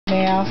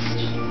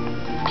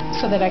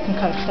masked so that I can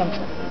cut a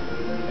stencil.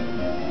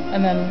 And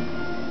then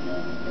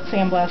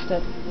sandblast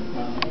it,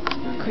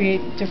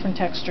 create different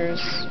textures.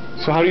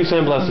 So how do you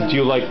sandblast it? Do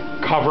you like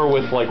cover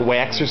with like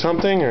wax or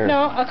something, or?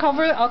 No, I'll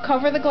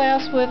cover the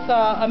glass with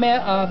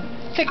a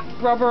thick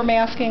rubber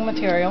masking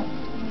material,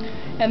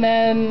 and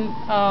then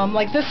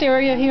like this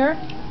area here,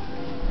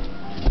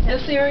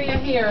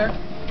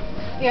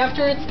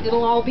 after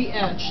it'll all be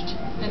etched,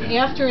 and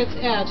after it's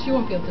etched, you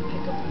won't be able to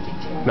pick up the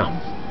detail. No.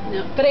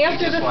 No. But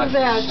after this is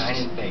etched,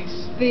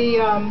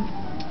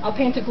 I'll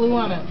paint the glue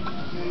on it.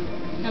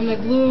 And the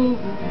glue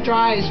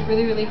dries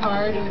really, really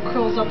hard, and it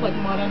curls up like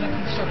mud on a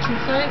construction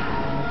site.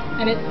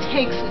 And it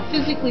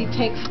physically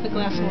takes the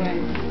glass away.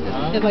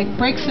 It like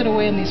breaks it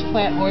away in these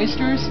flat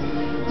oysters.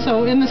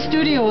 So in the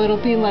studio,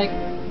 it'll be like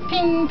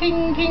ping,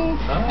 ping, ping,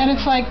 and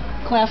it's like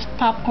glass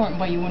popcorn,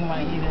 but you wouldn't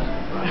want to eat it.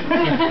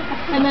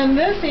 And then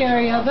this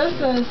area, this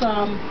is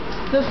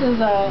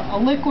a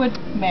liquid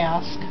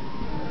mask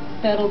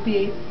that'll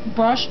be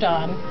brushed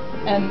on,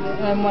 and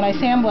when I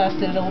sandblast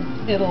it,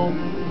 it'll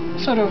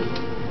sort of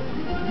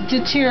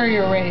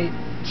deteriorate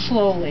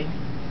slowly,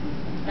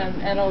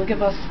 and it'll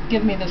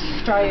give me this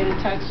striated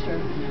texture.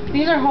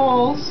 These are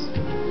holes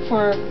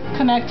for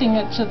connecting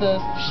it to the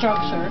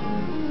structure,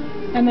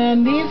 and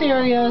then these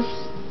areas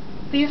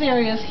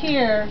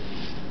here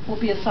will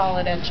be a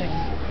solid etching.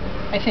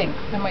 I think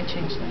I might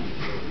change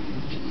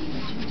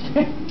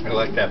that. I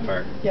like that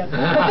part. Yeah.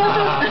 But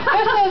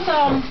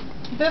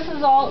this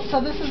is all. So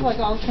this is like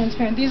all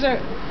transparent. These are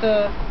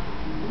the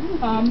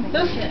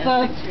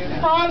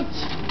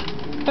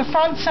The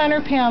front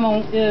center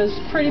panel is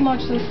pretty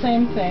much the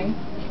same thing,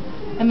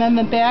 and then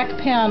the back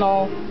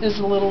panel is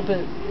a little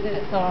bit,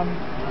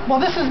 well,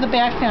 this is the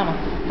back panel.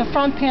 The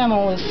front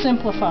panel is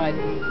simplified,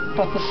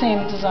 but the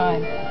same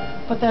design.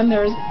 But then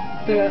I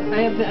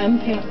have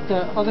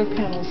the other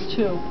panels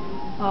too.